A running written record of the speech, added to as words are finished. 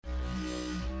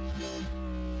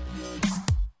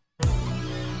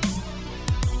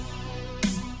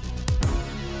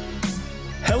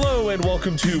and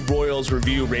welcome to Royals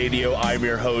Review Radio. I'm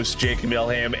your host, Jacob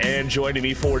Milham, and joining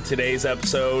me for today's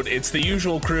episode, it's the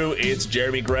usual crew. It's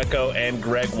Jeremy Greco and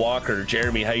Greg Walker.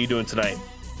 Jeremy, how you doing tonight?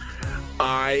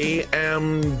 I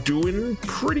am doing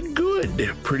pretty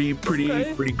good. Pretty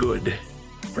good.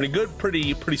 Pretty good?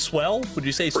 Pretty swell? Would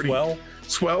you say swell?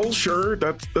 Swell, sure.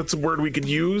 That's a word we could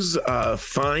use.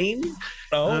 Fine.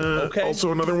 Oh, okay.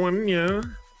 Also another one, yeah.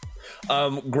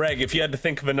 Greg, if you had to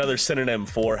think of another synonym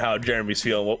for how Jeremy's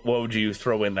feeling, what would you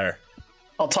throw in there?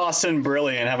 I'll toss in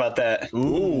brilliant. How about that?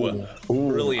 Ooh,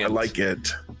 brilliant. I like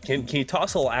it. Can you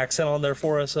toss a little accent on there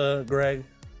for us, Greg?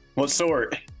 What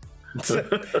sort?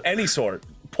 Any sort.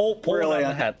 Pull it on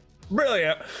the hat.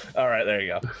 Brilliant. All right, there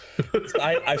you go.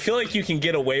 I feel like you can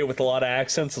get away with a lot of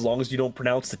accents as long as you don't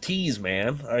pronounce the T's,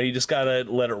 man. Or you just gotta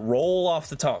let it roll off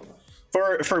the tongue.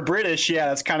 For British, yeah,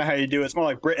 that's kind of how you do it. It's more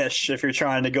like British if you're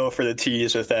trying to go for the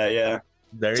T's with that, yeah.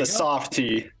 It's a soft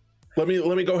T. Let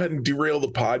me go ahead and derail the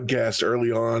podcast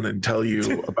early on and tell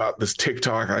you about this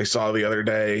TikTok I saw the other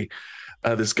day.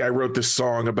 This guy wrote this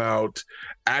song about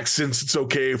accents it's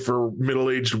okay for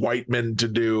middle-aged white men to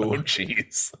do. Oh,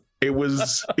 jeez. It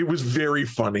was very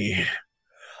funny.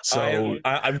 So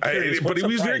I'm curious, but it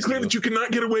was very clear that you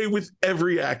cannot get away with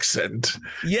every accent.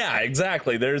 Yeah,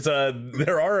 exactly.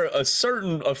 There are a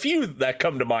few that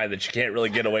come to mind that you can't really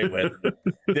get away with.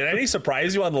 Did any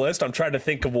surprise you on the list? I'm trying to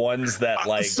think of ones that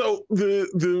like. So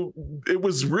it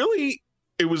was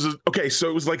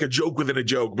like a joke within a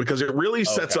joke because it really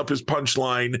sets up his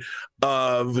punchline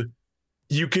of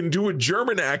you can do a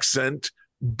German accent.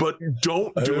 But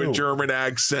don't do a German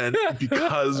accent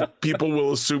because people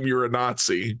will assume you're a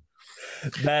Nazi.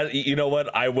 That, you know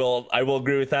what, I will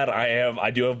agree with that. I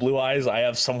do have blue eyes. I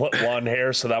have somewhat blonde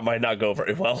hair, so that might not go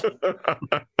very well.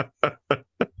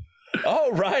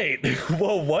 All right.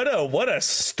 Well, what a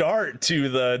start to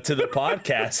the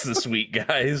podcast this week,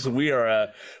 guys. We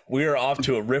are off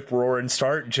to a rip-roaring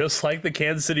start, just like the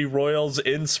Kansas City Royals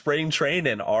in spring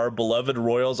training. Our beloved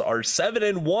Royals are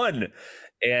 7-1.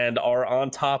 And are on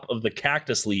top of the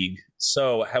Cactus League.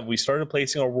 So, have we started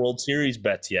placing our World Series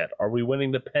bets yet? Are we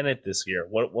winning the pennant this year?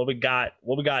 What we got?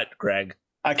 What we got, Greg?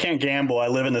 I can't gamble. I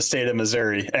live in the state of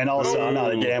Missouri, and also I'm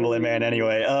not a gambling man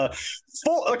anyway.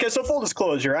 Full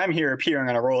disclosure, I'm here appearing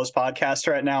on a Royals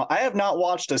podcast right now. I have not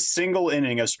watched a single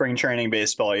inning of spring training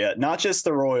baseball yet. Not just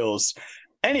the Royals.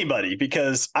 Anybody,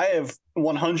 because I have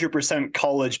 100%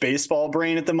 college baseball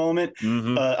brain at the moment.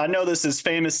 Mm-hmm. I know this is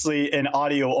famously an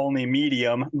audio only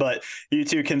medium, but you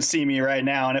two can see me right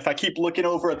now. And if I keep looking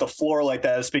over at the floor like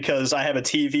that, it's because I have a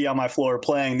TV on my floor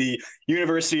playing the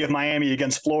University of Miami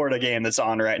against Florida game that's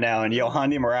on right now. And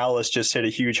Yohandy Morales just hit a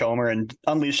huge homer and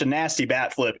unleashed a nasty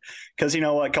bat flip. Because you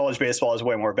know what? College baseball has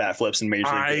way more bat flips than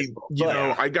Major League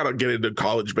Baseball. I got to get into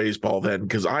college baseball then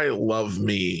because I love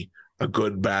me a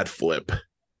good bat flip.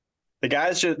 The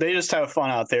guys they just have fun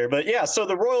out there. But yeah, so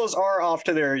the Royals are off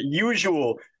to their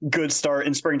usual good start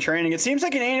in spring training. It seems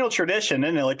like an annual tradition,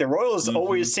 isn't it? Like the Royals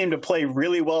always seem to play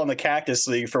really well in the Cactus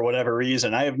League for whatever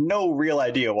reason. I have no real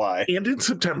idea why. And in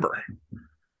September,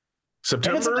 for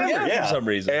some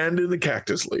reason. And in the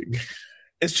Cactus League.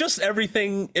 It's just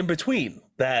everything in between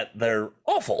that they're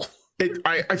awful.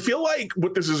 I feel like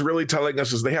what this is really telling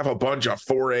us is they have a bunch of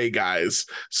 4A guys.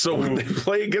 So when they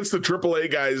play against the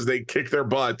AAA guys, they kick their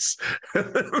butts.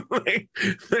 They're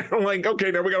like,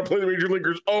 okay, now we got to play the major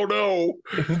leaguers. Oh, no.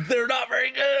 They're not very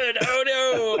good.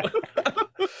 Oh,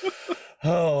 no.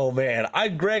 Oh, man.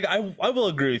 Greg, I will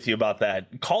agree with you about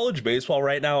that. College baseball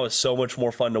right now is so much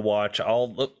more fun to watch.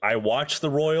 I watch the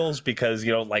Royals because,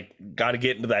 got to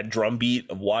get into that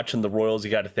drumbeat of watching the Royals. You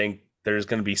got to think, there's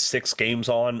going to be 6 games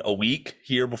on a week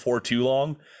here before too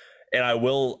long. And I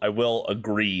will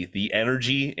agree. The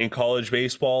energy in college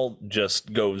baseball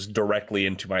just goes directly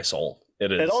into my soul.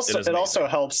 It also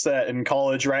helps that in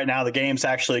college right now, the games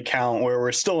actually count where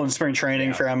we're still in spring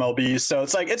training for MLB. So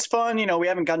it's fun. We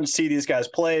haven't gotten to see these guys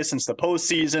play since the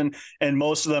postseason and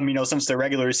most of them, since the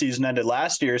regular season ended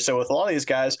last year. So with a lot of these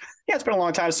guys, it's been a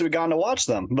long time since we've gotten to watch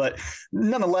them, but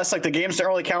nonetheless, the games don't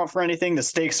really count for anything. The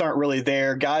stakes aren't really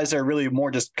there. Guys are really more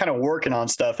just kind of working on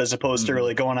stuff as opposed to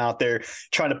really going out there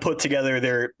trying to put together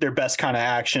their best kind of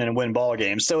action and win ball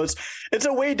games. So it's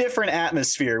a way different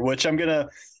atmosphere, which I'm going to,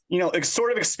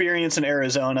 sort of experience in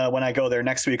Arizona when I go there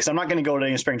next week, because I'm not going to go to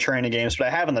any spring training games, but I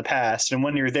have in the past. And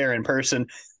when you're there in person,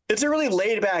 it's a really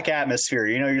laid back atmosphere.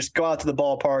 You just go out to the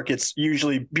ballpark. It's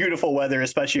usually beautiful weather,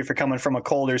 especially if you're coming from a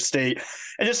colder state,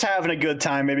 and just having a good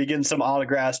time, maybe getting some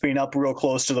autographs, being up real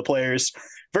close to the players,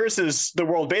 versus the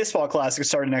World Baseball Classic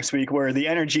starting next week, where the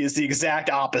energy is the exact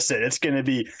opposite. It's going to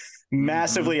be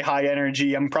massively high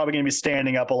energy. I'm probably going to be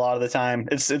standing up a lot of the time.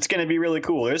 It's going to be really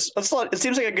cool. It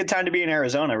seems like a good time to be in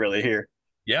Arizona, really, here.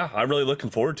 Yeah, I'm really looking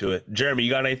forward to it. Jeremy, you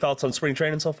got any thoughts on spring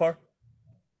training so far?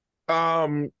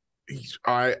 I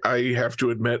have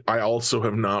to admit, I also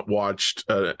have not watched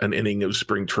an inning of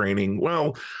spring training.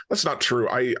 Well, that's not true.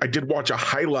 I did watch a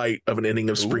highlight of an inning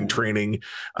of spring training.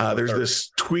 There's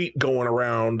this tweet going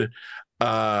around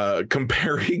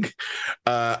comparing,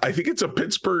 I think it's a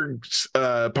Pittsburgh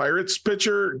Pirates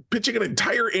pitcher pitching an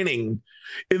entire inning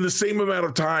in the same amount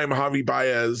of time. Javi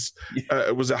Baez,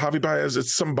 was it Javi Baez?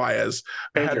 It's some Baez.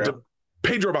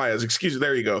 Pedro Baez, excuse me.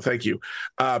 There you go. Thank you.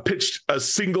 Pitched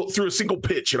through a single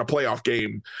pitch in a playoff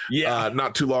game.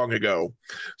 Not too long ago.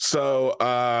 So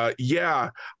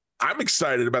I'm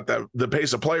excited about that. The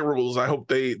pace of play rules. I hope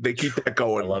they keep that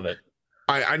going. I love it.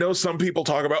 I know some people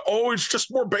talk about, it's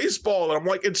just more baseball. And I'm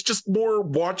like, it's just more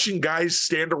watching guys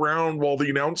stand around while the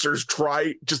announcers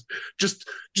try just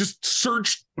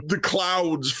search the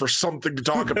clouds for something to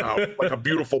talk about, like a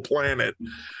beautiful planet.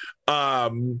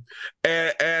 And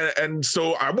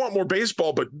so I want more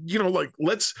baseball, but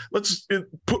let's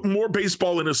put more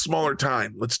baseball in a smaller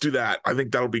time. Let's do that. I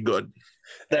think that'll be good.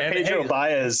 That Pedro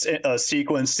Baez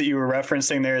sequence that you were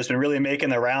referencing there has been really making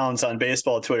the rounds on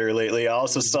baseball Twitter lately. I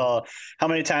also saw how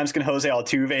many times can Jose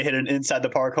Altuve hit an inside the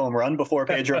park home run before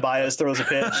Pedro Baez throws a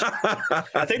pitch.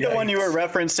 I think the one you were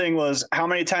referencing was how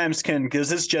many times because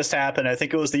this just happened. I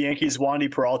think it was the Yankees. Wandy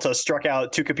Peralta struck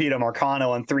out Tucupita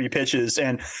Marcano on 3 pitches,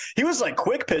 and he was like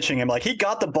quick pitching him. Like he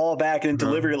got the ball back and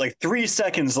delivered it like 3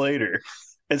 seconds later.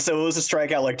 And so it was a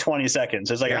strikeout like 20 seconds.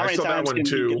 It's like, how many times can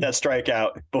you get that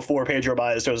strikeout before Pedro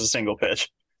Baez throws a single pitch?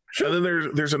 And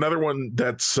then there's another one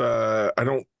that's I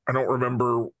don't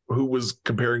remember who was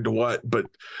comparing to what, but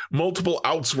multiple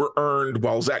outs were earned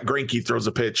while Zach Greinke throws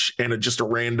a pitch in just a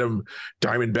random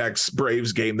Diamondbacks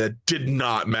Braves game that did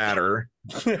not matter.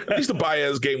 At least the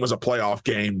Baez game was a playoff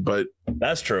game, but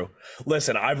that's true.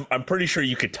 Listen, I'm pretty sure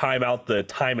you could time out the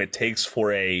time it takes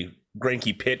for a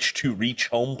Greinke pitch to reach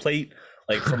home plate.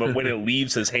 Like from when it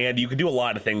leaves his hand, you can do a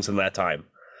lot of things in that time.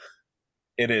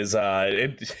 It is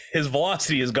his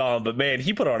velocity is gone, but man,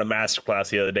 he put on a masterclass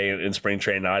the other day in spring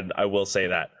training. I will say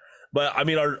that. But I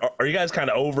mean, are you guys kind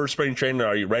of over spring training? Or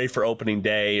are you ready for opening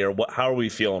day, or what? How are we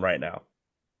feeling right now?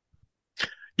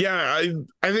 Yeah,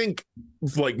 I think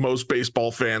like most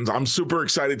baseball fans, I'm super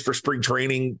excited for spring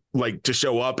training, like to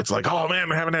show up. It's like, oh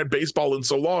man, I haven't had baseball in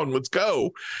so long. Let's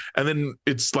go. And then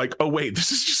it's like, oh wait,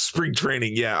 this is just spring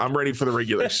training. Yeah, I'm ready for the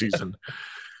regular season.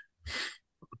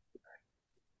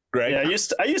 Greg? Yeah,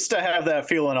 I used to have that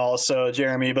feeling also,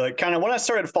 Jeremy, but kind of when I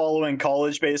started following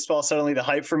college baseball, suddenly the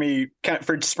hype for me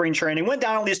for spring training went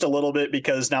down at least a little bit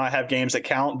because now I have games that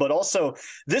count. But also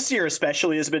this year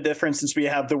especially is a bit different since we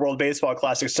have the World Baseball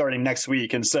Classic starting next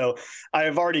week. And so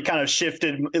I've already kind of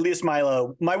shifted, at least my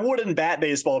wooden bat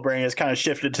baseball brain has kind of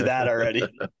shifted to that already.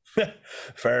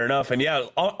 Fair enough. And yeah,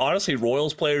 honestly,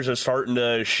 Royals players are starting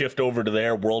to shift over to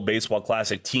their World Baseball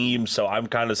Classic team. So I'm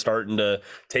kind of starting to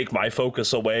take my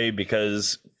focus away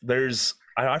because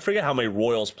I forget how many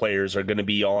Royals players are going to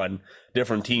be on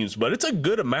different teams, but it's a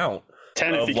good amount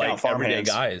 10 of if you count everyday farmhands.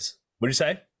 Guys. What do you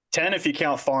say? 10 if you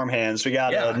count farmhands. We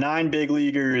got 9 big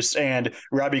leaguers and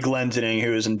Robbie Glendening,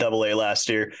 who was in Double-A last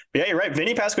year. But yeah, you're right.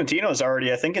 Vinny Pasquantino is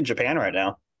already, I think, in Japan right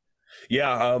now.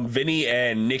 Yeah, Vinny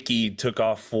and Nikki took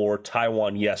off for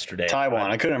Taiwan yesterday.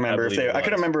 I couldn't remember if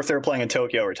they were playing in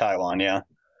Tokyo or Taiwan. Yeah,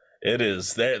 it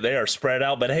is. They are spread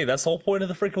out, but hey, that's the whole point of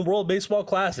the freaking World Baseball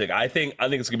Classic. I think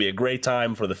it's gonna be a great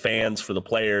time for the fans, for the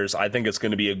players. I think it's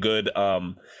gonna be a good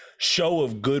show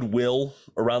of goodwill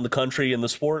around the country in the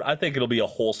sport. I think it'll be a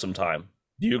wholesome time.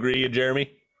 Do you agree,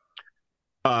 Jeremy?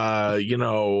 I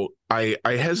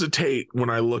hesitate when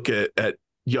I look at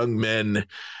young men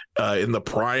in the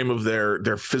prime of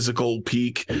their physical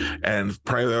peak and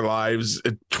prime of their lives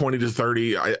at 20 to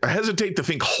 30. I hesitate to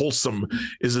think wholesome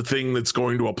is a thing that's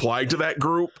going to apply to that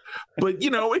group, but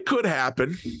it could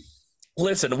happen.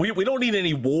 Listen, we don't need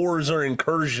any wars or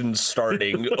incursions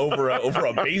starting over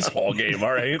a baseball game.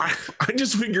 All right. I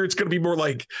just figure it's going to be more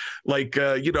like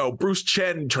Bruce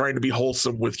Chen trying to be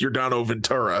wholesome with Yordano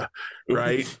Ventura,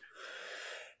 right?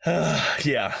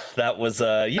 Yeah, that was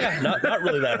not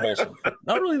really that wholesome.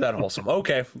 Not really that wholesome.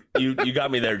 Okay, you got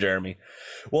me there, Jeremy.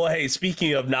 Well, hey,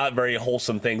 speaking of not very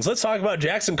wholesome things, let's talk about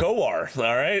Jackson Kowar.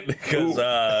 All right,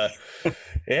 because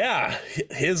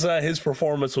his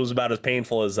performance was about as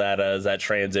painful as that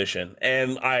transition.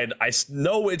 And I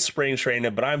know it's spring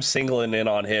training, but I'm singling in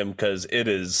on him because it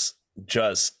is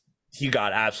just he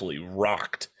got absolutely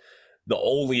rocked. The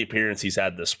only appearance he's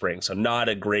had this spring, so not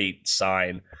a great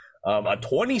sign. A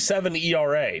 27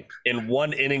 ERA in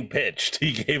 1 inning pitched.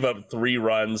 He gave up 3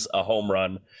 runs, a home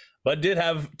run, but did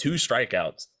have 2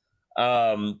 strikeouts.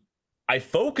 I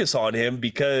focus on him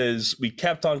because we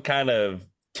kept on kind of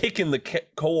kicking the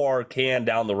Kowar can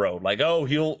down the road. Like, oh,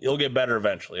 he'll get better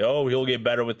eventually. Oh, he'll get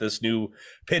better with this new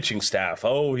pitching staff.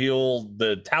 Oh,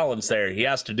 the talent's there. He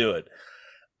has to do it.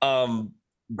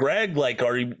 Greg, like,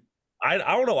 are you... I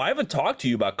don't know. I haven't talked to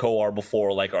you about Kowar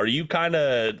before. Like, are you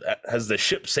has the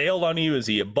ship sailed on you? Is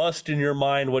he a bust in your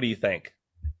mind? What do you think?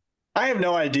 I have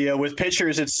no idea. With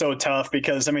pitchers, it's so tough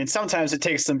because, I mean, sometimes it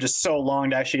takes them just so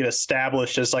long to actually get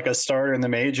established as like a starter in the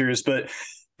majors. But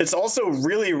it's also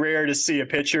really rare to see a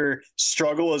pitcher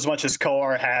struggle as much as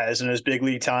Kowar has in his big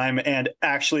league time and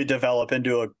actually develop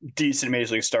into a decent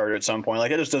major league starter at some point.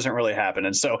 Like, it just doesn't really happen.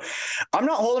 And so I'm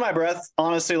not holding my breath,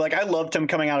 honestly. Like, I loved him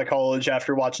coming out of college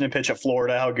after watching him pitch at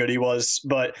Florida, how good he was.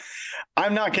 But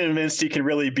I'm not convinced he can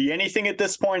really be anything at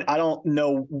this point. I don't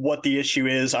know what the issue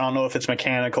is. I don't know if it's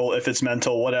mechanical, if it's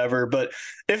mental, whatever. But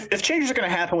if changes are going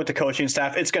to happen with the coaching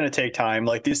staff, it's going to take time.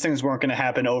 Like, these things weren't going to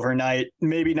happen overnight,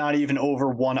 maybe not even over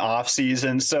one off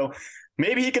season. So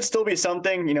maybe he could still be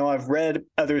something. You know, I've read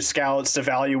other scouts,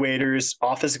 evaluators,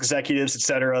 office executives,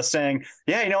 etc., saying,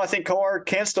 yeah, you know, I think Kowar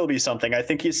can still be something. I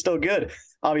think he's still good.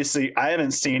 Obviously, I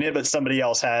haven't seen it, but somebody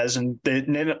else has, and they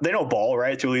know ball,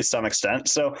 right, to at least some extent.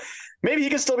 So maybe he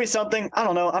can still be something. I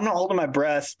don't know. I'm not holding my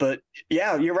breath, but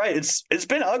yeah, you're right. It's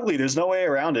been ugly. There's no way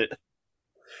around it.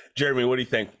 Jeremy, what do you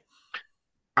think?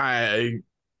 I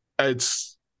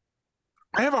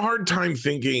have a hard time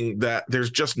thinking that there's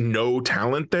just no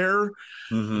talent there.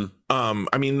 Mm-hmm.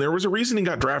 I mean, there was a reason he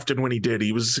got drafted when he did.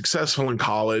 He was successful in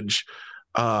college.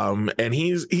 And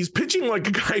he's pitching like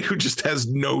a guy who just has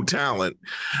no talent.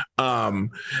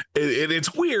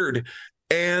 It's weird.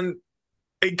 And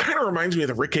it kind of reminds me of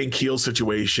the Rick Ankiel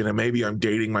situation. And maybe I'm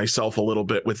dating myself a little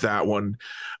bit with that one.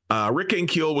 Rick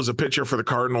Ankiel was a pitcher for the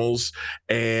Cardinals,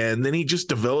 and then he just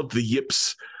developed the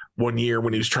yips one year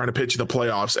when he was trying to pitch in the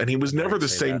playoffs, and he was never the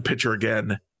same pitcher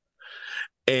again.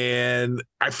 And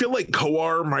I feel like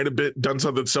Kowar might have done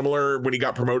something similar when he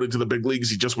got promoted to the big leagues.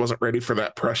 He just wasn't ready for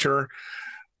that pressure.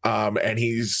 And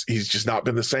he's just not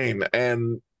been the same.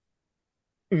 And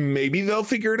maybe they'll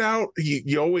figure it out.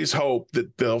 You always hope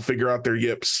that they'll figure out their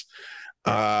yips.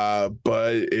 But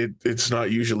it's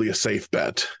not usually a safe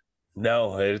bet.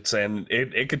 No,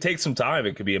 it could take some time.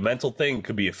 It could be a mental thing, it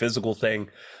could be a physical thing.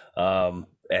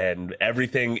 And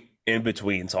everything in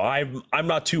between. So I'm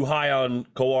not too high on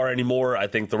Kowar anymore. I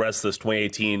think the rest of this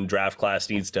 2018 draft class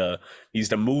needs to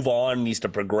move on, needs to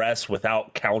progress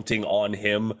without counting on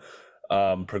him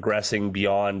progressing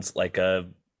beyond like a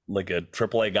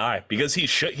AAA guy, because he's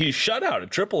shut out at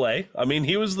AAA. I mean,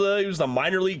 he was the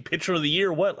minor league pitcher of the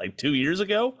year, like 2 years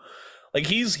ago? Like,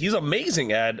 he's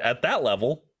amazing at that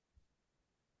level.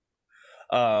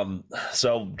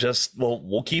 So just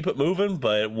we'll keep it moving,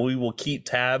 but we will keep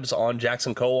tabs on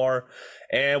Jackson Kowar.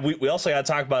 And we also got to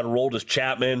talk about Aroldis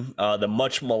Chapman, the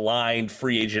much maligned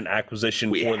free agent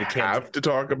acquisition for the Kansas. We have to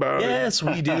talk about it. Yes,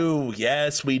 we do.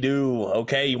 Yes, we do.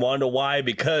 Okay, you want to know why?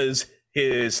 Because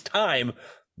his time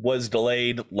was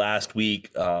delayed last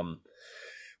week,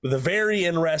 with a very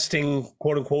interesting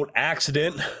quote unquote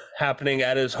accident happening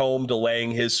at his home,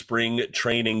 delaying his spring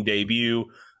training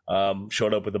debut.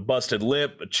 Showed up with a busted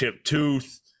lip, a chipped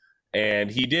tooth,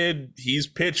 and he's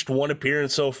pitched 1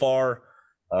 appearance so far,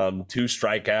 2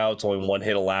 strikeouts, only 1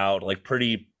 hit allowed, like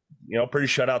pretty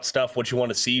shutout stuff, what you want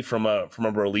to see from a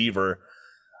reliever.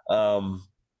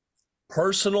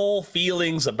 Personal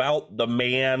feelings about the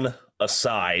man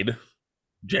aside,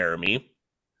 Jeremy,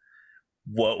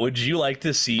 what would you like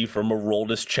to see from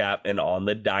Aroldis Chapman on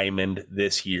the diamond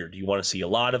this year? Do you want to see a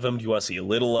lot of him? Do you want to see a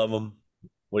little of him?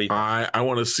 What do you think? I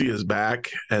want to see his back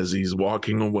as he's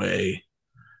walking away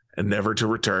and never to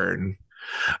return.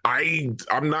 I'm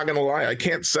not gonna lie, I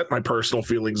can't set my personal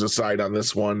feelings aside on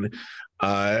this one.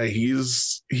 He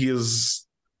is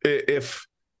if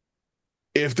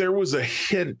there was a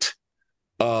hint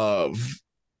of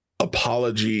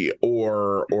apology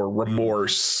or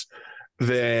remorse,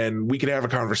 then we could have a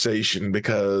conversation,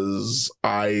 because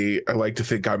I like to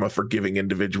think I'm a forgiving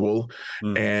individual.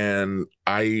 And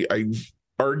I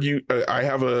argue, I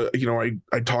have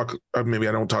I talk, maybe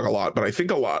I don't talk a lot, but I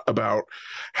think a lot about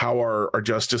how our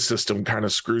justice system kind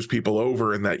of screws people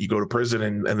over, and that you go to prison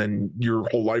and then your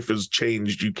whole life is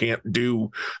changed. You can't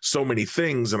do so many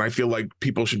things. And I feel like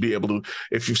people should be able to,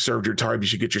 if you've served your time, you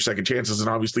should get your second chances. And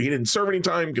obviously he didn't serve any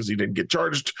time because he didn't get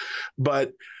charged.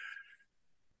 But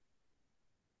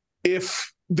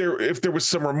if there was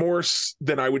some remorse,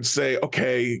 then I would say,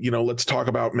 okay, let's talk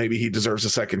about maybe he deserves a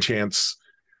second chance.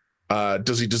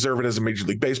 Does he deserve it as a Major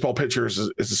League Baseball pitcher is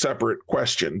a separate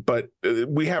question, but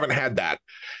we haven't had that.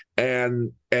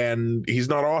 And he's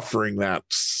not offering that.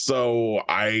 So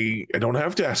I don't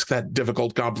have to ask that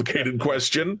difficult, complicated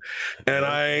question. And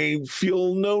I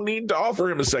feel no need to offer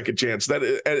him a second chance.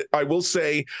 That I will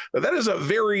say that is a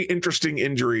very interesting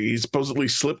injury. He supposedly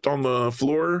slipped on the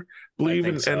floor, I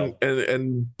believe,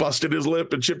 and busted his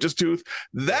lip and chipped his tooth.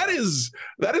 That is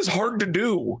hard to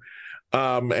do.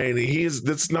 And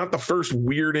that's not the first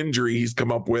weird injury he's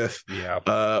come up with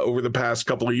over the past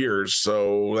couple of years.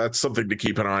 So that's something to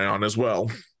keep an eye on as well.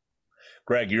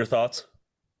 Greg, your thoughts?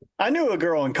 I knew a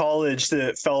girl in college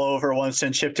that fell over once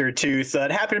and chipped her tooth.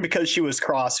 That happened because she was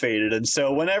crossfaded. And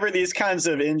so whenever these kinds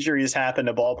of injuries happen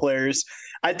to ball players,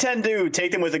 I tend to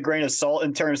take them with a grain of salt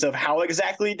in terms of how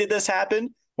exactly did this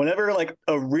happen. Whenever like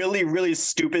a really, really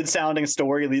stupid sounding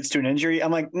story leads to an injury,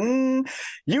 I'm like,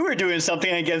 you were doing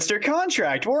something against your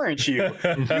contract, weren't you?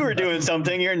 You were doing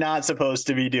something you're not supposed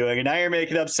to be doing. And now you're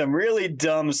making up some really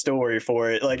dumb story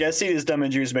for it. Like I see these dumb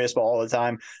injuries in baseball all the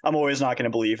time. I'm always not going to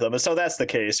believe them. And so that's the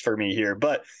case for me here.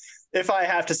 But if I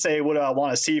have to say what do I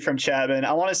want to see from Chapman,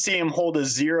 I want to see him hold a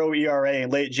 0 ERA in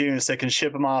late June so they can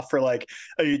ship him off for like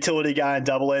a utility guy in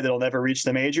AA that'll never reach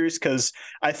the majors, because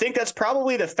I think that's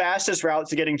probably the fastest route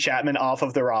to getting Chapman off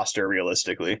of the roster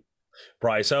realistically.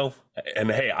 Bryso, and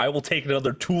hey, I will take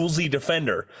another toolsy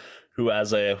defender who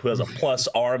has a plus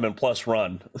arm and plus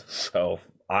run. So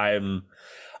I'm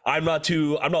not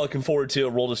looking forward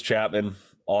to Aroldis Chapman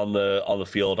on the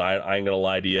field. I ain't gonna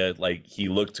lie to you, like he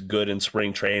looked good in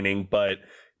spring training, but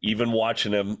even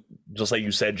watching him, just like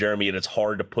you said, Jeremy, it's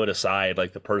hard to put aside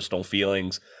like the personal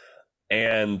feelings.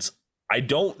 And I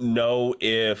don't know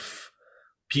if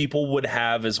people would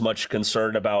have as much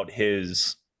concern about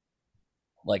his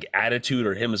like attitude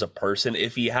or him as a person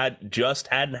if he hadn't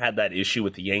had that issue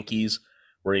with the Yankees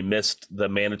where he missed the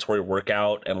mandatory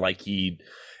workout and like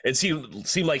it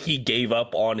seemed like he gave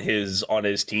up on his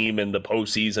team in the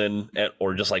postseason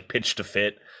or just like pitched to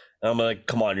fit. And I'm like,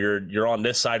 come on, you're on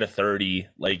this side of 30.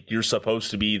 Like you're supposed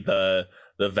to be the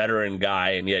veteran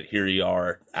guy, and yet here you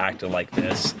are acting like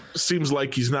this. Seems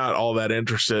like he's not all that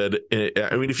interested.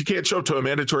 I mean, if you can't show up to a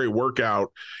mandatory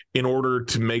workout in order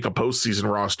to make a postseason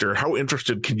roster, how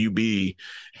interested can you be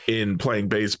in playing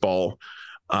baseball?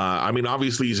 I mean,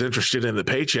 obviously he's interested in the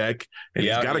paycheck, and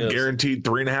he's got a guaranteed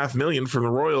 $3.5 million from the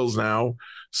Royals now.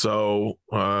 So,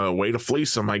 way to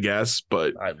fleece him, I guess.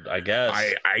 But I guess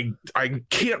I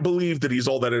can't believe that he's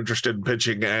all that interested in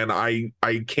pitching, and I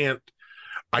can't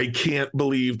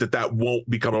believe that won't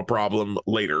become a problem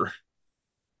later.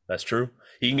 That's true.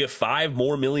 He can get $5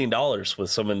 more million with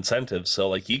some incentives, so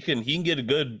like he can get a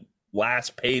good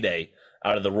last payday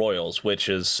out of the Royals, which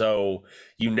is so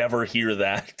you never hear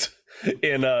that.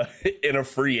 In a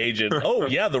free agent. Oh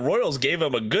yeah, the Royals gave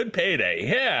him a good payday.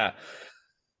 Yeah.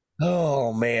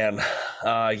 Oh man.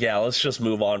 Yeah, let's just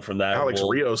move on from that. Alex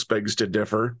Rios begs to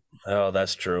differ. Oh,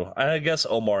 that's true. I guess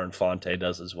Omar Infante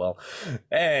does as well.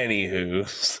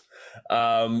 Anywho,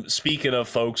 speaking of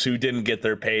folks who didn't get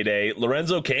their payday,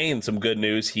 Lorenzo Cain, some good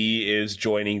news. He is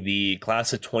joining the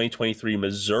class of 2023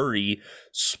 Missouri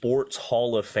Sports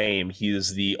Hall of Fame. He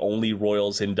is the only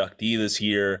Royals inductee this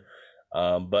year.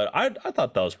 But I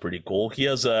thought that was pretty cool. He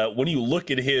has when you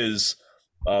look at his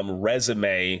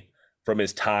resume from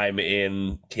his time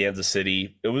in Kansas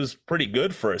City, it was pretty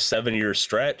good for a 7-year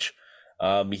stretch.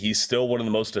 He's still one of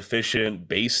the most efficient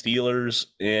base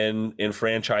stealers in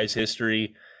franchise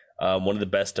history. One of the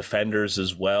best defenders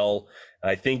as well.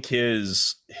 I think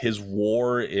his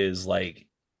WAR is like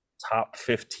top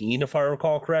 15 if I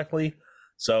recall correctly.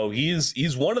 So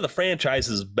he's one of the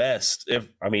franchise's best.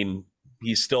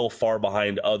 He's still far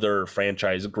behind other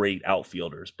franchise great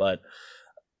outfielders. But,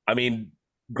 I mean,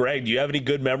 Greg, do you have any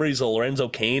good memories of Lorenzo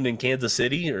Cain in Kansas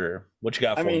City, or what you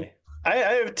got for me? I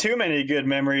have too many good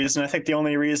memories, and I think the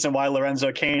only reason why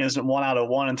Lorenzo Cain isn't 1 out of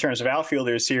 1 in terms of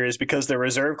outfielders here is because the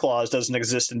reserve clause doesn't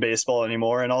exist in baseball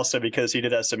anymore, and also because he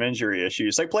did have some injury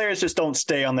issues. Like, players just don't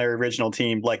stay on their original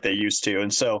team like they used to,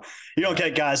 and so you don't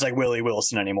get guys like Willie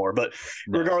Wilson anymore. But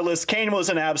regardless, Cain was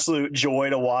an absolute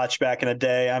joy to watch back in the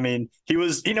day. I mean, he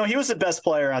was the best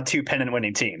player on 2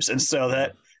 pennant-winning teams, and so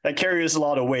that carries a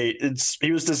lot of weight.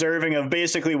 He was deserving of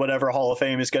basically whatever Hall of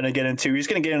Fame he's going to get into. He's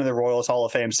going to get into the Royals Hall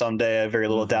of Fame someday. I have very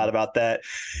little doubt about that.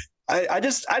 I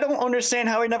don't understand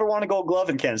how he never won a Gold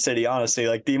Glove in Kansas City, honestly.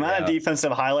 Like the amount of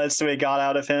defensive highlights that we got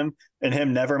out of him and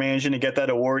him never managing to get that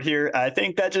award here, I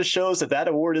think that just shows that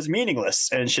award is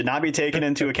meaningless and should not be taken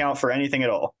into account for anything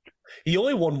at all. He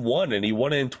only won 1, and he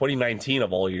won it in 2019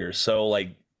 of all years. So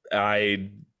like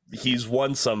he's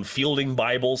won some fielding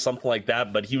Bible, something like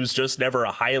that, but he was just never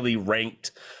a highly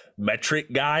ranked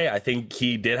metric guy. I think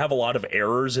he did have a lot of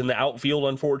errors in the outfield,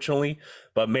 unfortunately.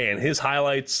 But man, his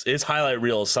highlight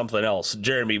reel is something else.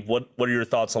 Jeremy, what are your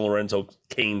thoughts on Lorenzo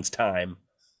Cain's time?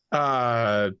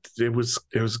 It was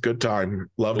a good time.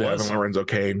 Loved having Lorenzo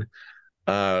Cain.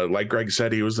 Like Greg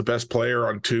said, he was the best player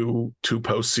on two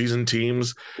postseason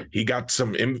teams. He got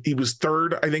he was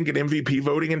third, I think, in MVP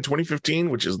voting in 2015,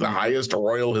 which is the highest a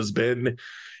Royal has been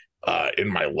in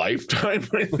my lifetime,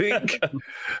 I think.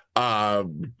 I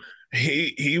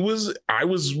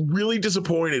was really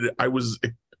disappointed.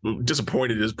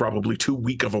 Disappointed is probably too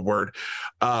weak of a word,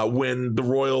 when the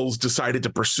Royals decided to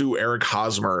pursue Eric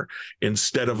Hosmer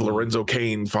instead of Lorenzo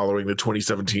Cain following the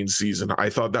 2017 season. I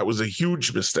thought that was a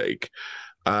huge mistake.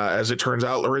 As it turns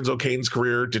out, Lorenzo Cain's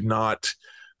career did not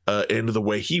end the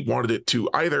way he wanted it to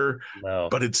either,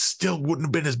 but it still wouldn't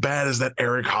have been as bad as that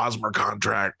Eric Hosmer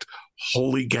contract.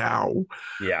 Holy cow.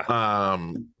 Yeah.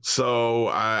 So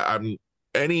I'm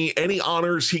any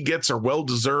honors he gets are well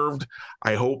deserved.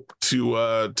 I hope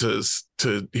to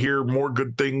hear more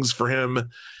good things for him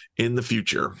in the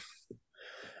future.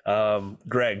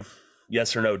 Greg,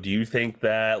 yes or no? Do you think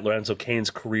that Lorenzo Cain's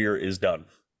career is done?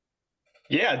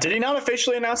 Yeah. Did he not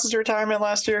officially announce his retirement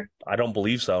last year? I don't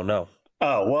believe so. No.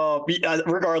 Oh, well,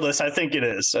 regardless, I think it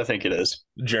is.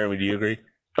 Jeremy, do you agree?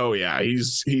 Oh yeah,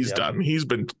 he's done.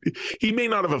 He may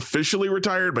not have officially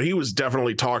retired, but he was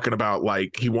definitely talking about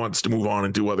like he wants to move on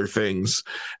and do other things.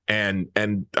 And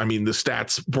I mean the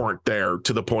stats weren't there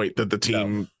to the point that the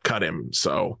team cut him.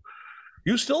 So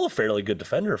he was still a fairly good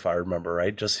defender, if I remember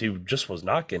right. He just was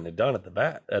not getting it done at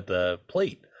the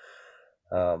plate.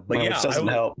 But well, yeah, which doesn't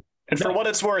help. And for what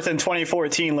it's worth, in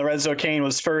 2014, Lorenzo Cain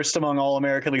was first among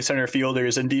All-American League center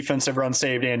fielders in defensive run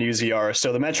saved and UZR.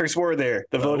 So the metrics were there.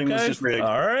 The voting was just rigged.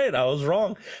 All right, I was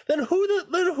wrong. Then who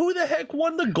the heck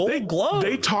won the Gold Glove?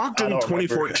 They talked in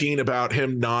 2014 about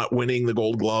him not winning the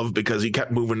Gold Glove because he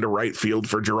kept moving to right field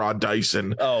for Jarrod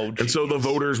Dyson. Oh, geez. And so the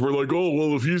voters were like, "Oh,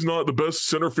 well, if he's not the best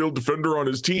center field defender on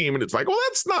his team," and it's like, well,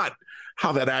 that's not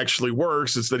how that actually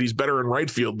works. It's that he's better in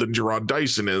right field than Jarrod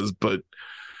Dyson is, but.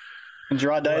 And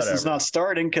Jarrod Dyson's not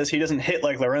starting because he doesn't hit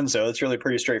like Lorenzo. It's really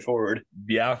pretty straightforward.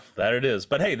 Yeah, that it is.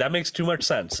 But hey, that makes too much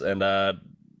sense. And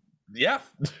yeah,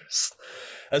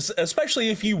 especially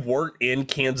if you weren't in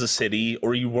Kansas City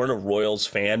or you weren't a Royals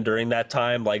fan during that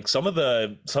time, like some of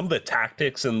the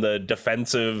tactics and the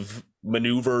defensive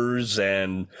maneuvers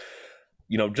and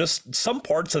just some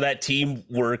parts of that team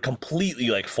were completely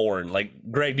like foreign. Like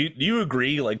Greg, do you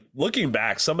agree? Like looking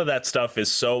back, some of that stuff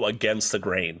is so against the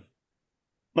grain.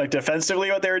 Like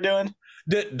defensively, what they were doing?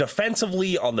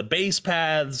 Defensively on the base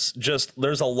paths, just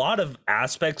there's a lot of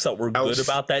aspects that were good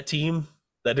about that team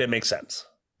that didn't make sense.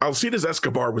 Alcides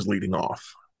Escobar was leading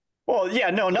off. Well,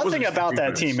 yeah, no, nothing about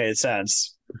that team made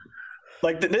sense.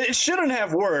 Like it shouldn't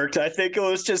have worked. I think it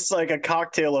was just like a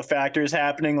cocktail of factors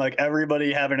happening, like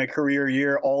everybody having a career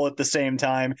year all at the same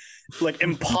time, like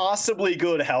impossibly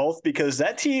good health because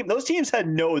those teams had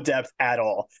no depth at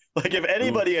all. Like if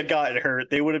anybody had gotten hurt,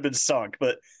 they would have been sunk,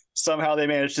 but somehow they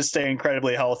managed to stay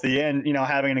incredibly healthy and,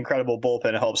 having an incredible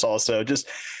bullpen helps also. Just,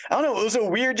 I don't know. It was a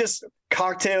weird, just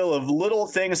cocktail of little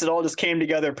things that all just came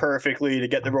together perfectly to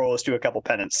get the Royals to a couple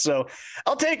pennants. So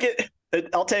I'll take it.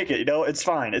 It's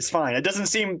fine. It's fine. It doesn't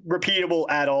seem repeatable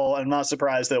at all. I'm not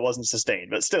surprised that it wasn't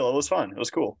sustained, but still it was fun. It was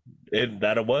cool.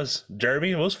 It was.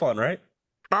 Jeremy, it was fun, right?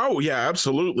 Oh yeah,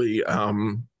 absolutely.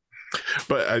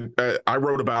 But I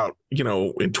wrote about, in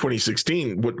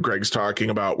 2016, what Greg's talking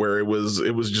about, where it was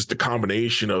just a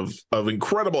combination of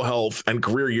incredible health and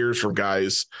career years for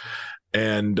guys.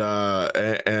 And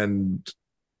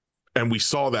we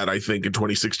saw that, I think, in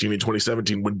 2016 and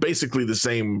 2017, when basically the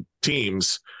same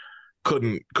teams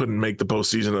couldn't make the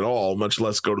postseason at all, much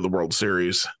less go to the World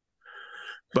Series.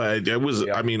 But it was,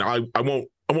 I mean, I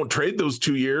won't trade those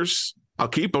 2 years. I'll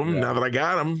keep them now that I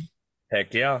got them.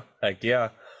 Heck yeah.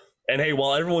 And hey,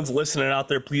 while everyone's listening out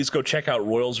there, please go check out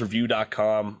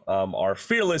RoyalsReview.com. Our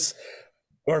fearless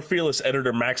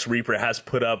editor, Max Reaper, has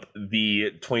put up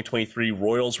the 2023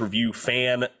 Royals Review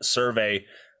fan survey,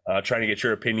 trying to get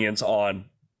your opinions on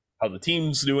how the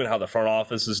team's doing, how the front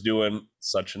office is doing,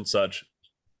 such and such.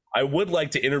 I would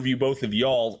like to interview both of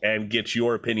y'all and get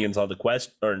your opinions on the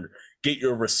question, or get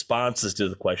your responses to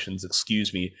the questions,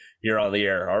 here on the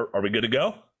air. Are we good to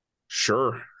go?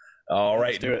 Sure. All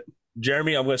right. Let's do it.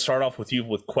 Jeremy, I'm going to start off with you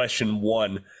with question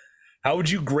 1. How would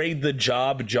you grade the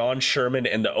job John Sherman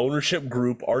and the ownership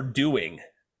group are doing?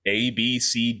 A, B,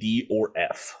 C, D, or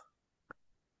F?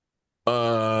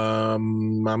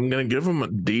 I'm going to give them a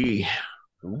D.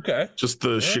 Okay. Just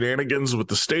the shenanigans with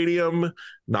the stadium,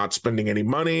 not spending any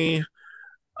money,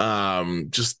 I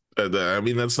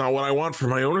mean, that's not what I want for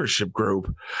my ownership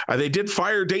group. They did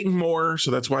fire Dayton Moore,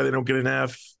 so that's why they don't get an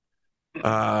F.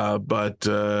 But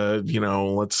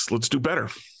let's do better.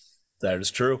 That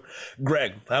is true.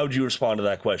 Greg, how would you respond to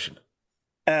that question?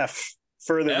 F.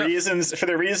 For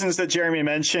the reasons that Jeremy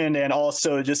mentioned, and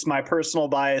also just my personal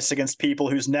bias against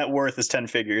people whose net worth is 10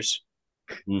 figures.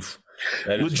 Oof.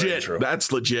 That is legit.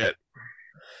 That's legit.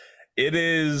 It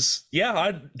is.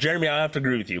 Yeah, Jeremy, I have to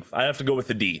agree with you. I have to go with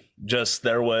the D. Just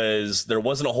there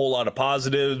wasn't a whole lot of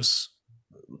positives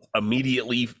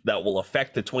immediately that will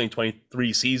affect the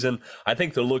 2023 season. I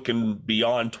think they're looking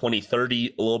beyond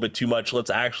 2030 a little bit too much.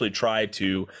 Let's actually try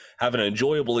to have an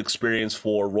enjoyable experience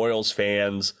for Royals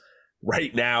fans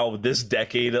right now, this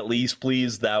decade at least,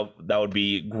 please. That would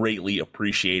be greatly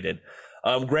appreciated.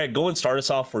 Greg, go and start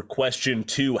us off for question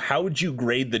 2. How would you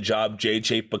grade the job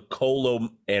JJ Picollo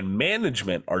and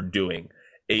management are doing?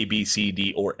 A, B, C,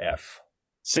 D, or F?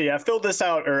 See, I filled this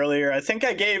out earlier. I think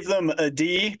I gave them a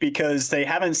D because they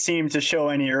haven't seemed to show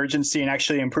any urgency in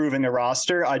actually improving the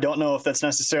roster. I don't know if that's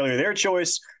necessarily their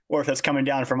choice or if that's coming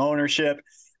down from ownership.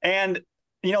 And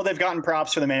they've gotten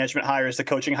props for the management hires, the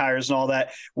coaching hires, and all that.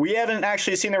 We haven't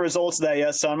actually seen the results of that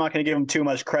yet, so I'm not going to give them too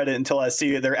much credit until I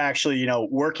see they're actually,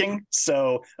 working.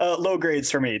 So low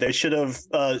grades for me. They should have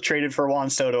traded for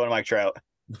Juan Soto and Mike Trout.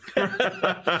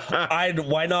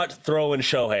 Why not throw in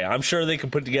Shohei? I'm sure they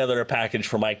could put together a package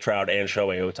for Mike Trout and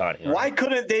Shohei Ohtani. Right? Why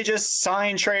couldn't they just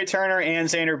sign Trey Turner and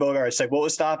Xander Bogaerts? Like, what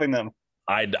was stopping them?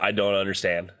 I don't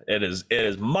understand. It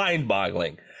is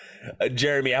mind-boggling.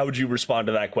 Jeremy, how would you respond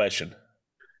to that question?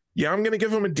 Yeah, I'm going to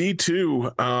give him a D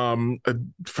too,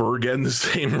 for again the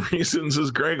same reasons as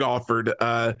Greg offered.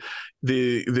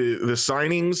 The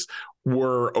signings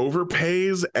were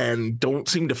overpays and don't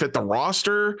seem to fit the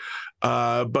roster,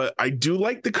 but I do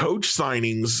like the coach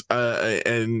signings,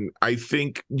 and I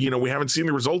think we haven't seen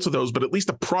the results of those, but at least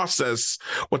the process,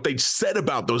 what they said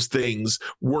about those things,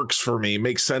 works for me,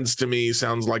 makes sense to me,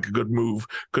 sounds like a good move,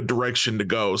 good direction to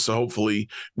go. So hopefully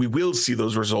we will see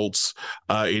those results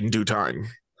in due time.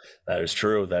 That is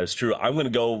true. I'm going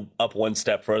to go up one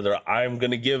step further. I'm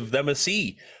going to give them a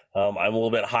C. I'm a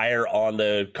little bit higher on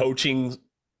the coaching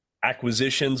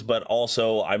acquisitions, but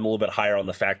also I'm a little bit higher on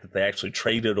the fact that they actually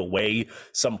traded away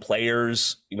some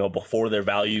players, before their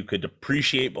value could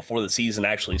depreciate, before the season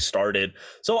actually started.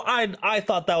 So I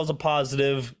thought that was a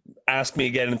positive. Ask me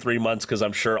again in 3 months, because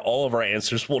I'm sure all of our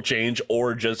answers will change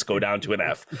or just go down to an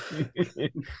F.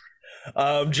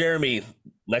 Jeremy,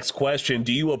 next question.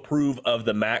 Do you approve of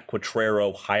the Matt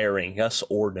Quatraro hiring? Yes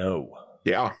or no?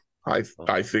 Yeah, I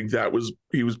think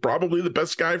he was probably the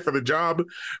best guy for the job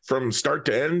from start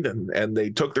to end, and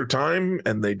they took their time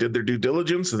and they did their due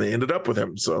diligence and they ended up with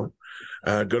him. So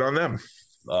good on them.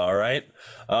 All right.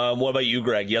 What about you,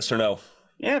 Greg? Yes or no?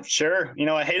 Yeah, sure.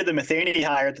 I hated the Matheny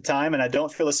hire at the time, and I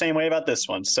don't feel the same way about this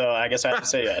one. So I guess I have to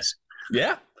say yes.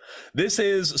 Yeah.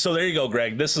 So there you go,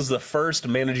 Greg. This is the first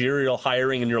managerial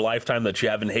hiring in your lifetime that you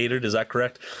haven't hated. Is that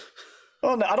correct?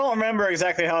 Well, no, I don't remember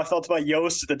exactly how I felt about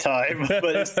Yost at the time,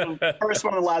 but it's the first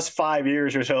one in the last 5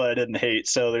 years or so that I didn't hate.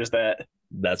 So there's that.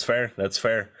 That's fair.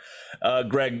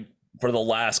 Greg, for the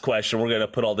last question, we're going to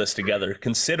put all this together.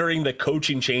 Considering the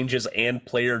coaching changes and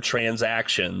player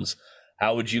transactions,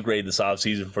 how would you grade this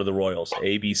offseason for the Royals?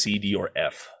 A, B, C, D, or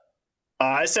F?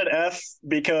 I said F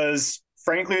because,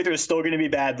 frankly, they're still going to be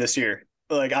bad this year.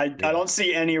 I don't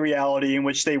see any reality in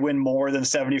which they win more than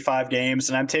 75 games,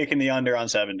 and I'm taking the under on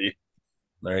 70.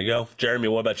 There you go. Jeremy,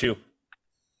 what about you?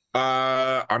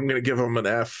 I'm going to give them an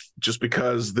F just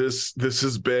because this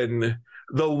has been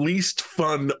the least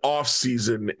fun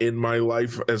offseason in my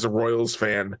life as a Royals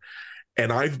fan.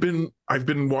 And I've been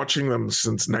watching them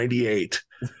since '98.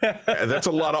 That's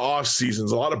a lot of off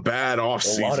seasons, a lot of bad off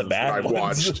seasons that I've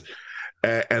watched.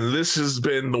 And this has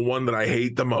been the one that I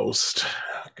hate the most.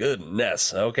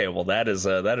 Goodness. Okay, well that is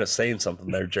saying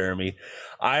something there, Jeremy.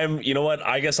 You know what?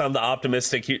 I guess I'm the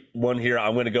optimistic one here.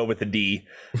 I'm going to go with the D.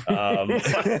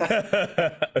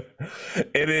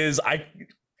 It is.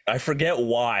 I forget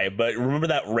why, but remember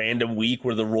that random week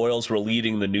where the Royals were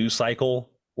leading the news cycle?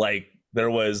 They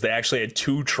actually had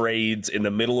 2 trades in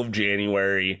the middle of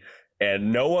January,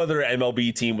 and no other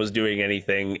MLB team was doing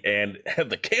anything. And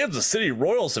the Kansas City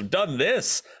Royals have done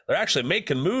this. They're actually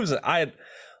making moves.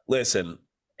 Listen,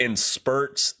 in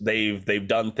spurts, they've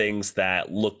done things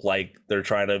that look like they're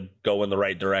trying to go in the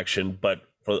right direction, but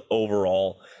for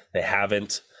overall, they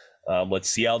haven't. Let's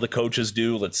see how the coaches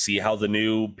do. Let's see how the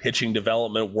new pitching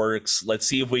development works. Let's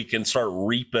see if we can start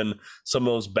reaping some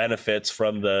of those benefits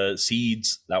from the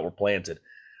seeds that were planted.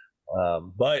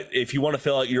 But if you want to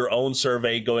fill out your own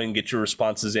survey, go and get your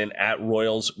responses in at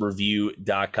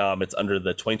royalsreview.com. It's under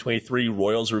the 2023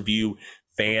 Royals Review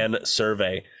Fan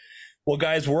Survey. Well,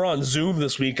 guys, we're on Zoom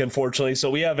this week, unfortunately,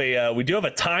 so we do have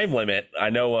a time limit.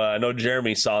 I know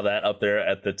Jeremy saw that up there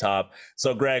at the top.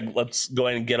 So, Greg, let's go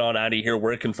ahead and get on out of here.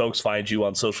 Where can folks find you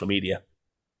on social media?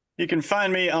 You can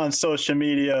find me on social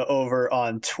media over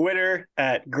on Twitter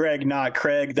at Greg Not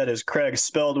Craig. That is Craig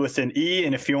spelled with an E.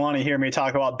 And if you want to hear me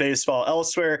talk about baseball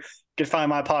elsewhere, you can find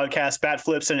my podcast, Bat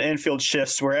Flips and Infield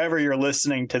Shifts, wherever you're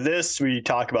listening to this. We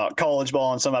talk about college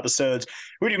ball in some episodes.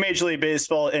 We do Major League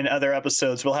Baseball in other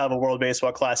episodes. We'll have a World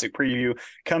Baseball Classic preview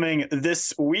coming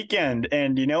this weekend.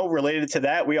 And, related to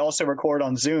that, we also record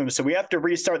on Zoom. So we have to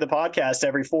restart the podcast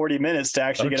every 40 minutes to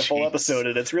actually get a full episode.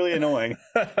 And it's really annoying.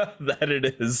 That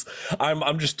it is.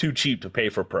 I'm just too cheap to pay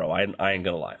for Pro. I ain't going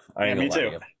to lie. Me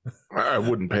too. I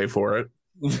wouldn't pay for it.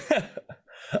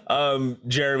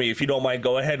 Jeremy, if you don't mind,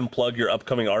 go ahead and plug your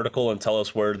upcoming article and tell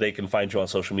us where they can find you on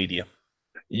social media.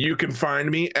 You can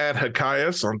find me at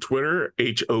Hokius on Twitter,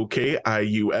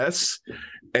 Hokius.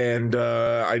 And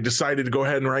I decided to go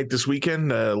ahead and write this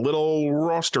weekend a little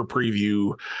roster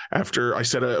preview after I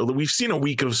said we've seen a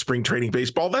week of spring training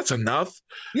baseball. That's enough.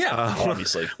 Yeah,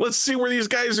 obviously. Let's see where these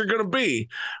guys are going to be.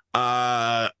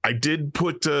 I did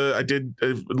a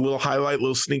little highlight,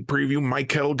 little sneak preview.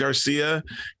 Maikel Garcia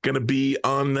going to be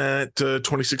on that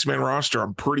 26-man roster.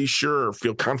 I'm pretty sure,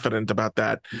 feel confident about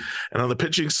that. And on the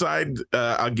pitching side,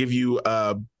 I'll give you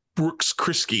Brooks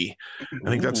Kriske. I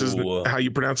think that's how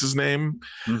you pronounce his name.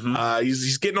 Mm-hmm.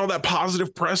 He's getting all that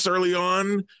positive press early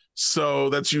on. So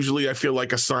that's usually, I feel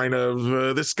like, a sign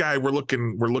of this guy. We're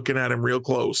looking at him real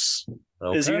close.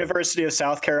 Okay. Is University of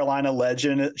South Carolina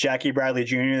legend Jackie Bradley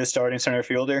Jr. the starting center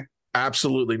fielder?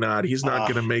 Absolutely not. He's not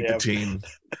going to make the team.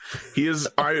 He is.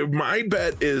 My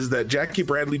bet is that Jackie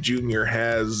Bradley Jr.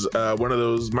 has one of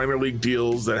those minor league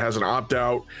deals that has an opt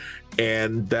out,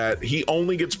 and that he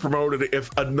only gets promoted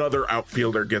if another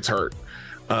outfielder gets hurt.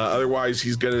 Otherwise,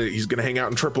 he's gonna hang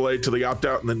out in AAA till the opt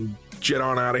out, and then jet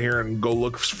on out of here and go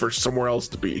look for somewhere else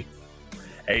to be.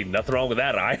 Hey, nothing wrong with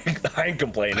that. I ain't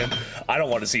complaining. I don't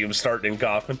want to see him starting in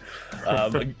Kauffman.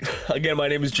 Again, my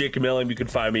name is Jacob Milham. You can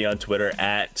find me on Twitter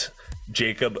at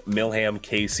Jacob Milham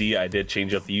KC. I did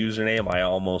change up the username. I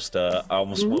almost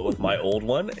went with my old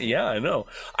one. Yeah, I know.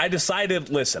 I decided,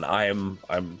 listen, I'm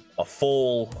a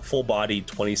full-bodied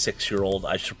 26-year-old.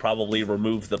 I should probably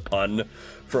remove the pun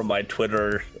from my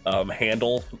Twitter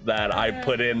handle that I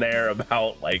put in there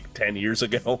about like 10 years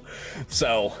ago.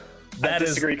 So I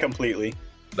disagree completely.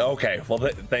 Okay, well,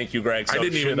 thank you, Greg. So I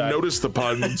didn't even notice the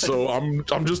pun, so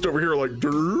I'm just over here like,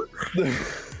 Durr.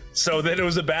 So then it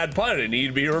was a bad pun. It needed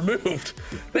to be removed.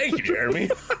 Thank you, Jeremy.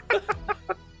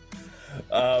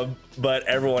 But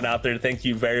everyone out there, thank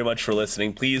you very much for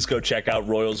listening. Please go check out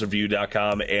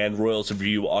royalsreview.com and Royals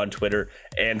Review on Twitter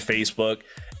and Facebook.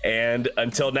 And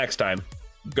until next time,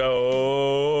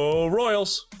 go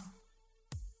Royals.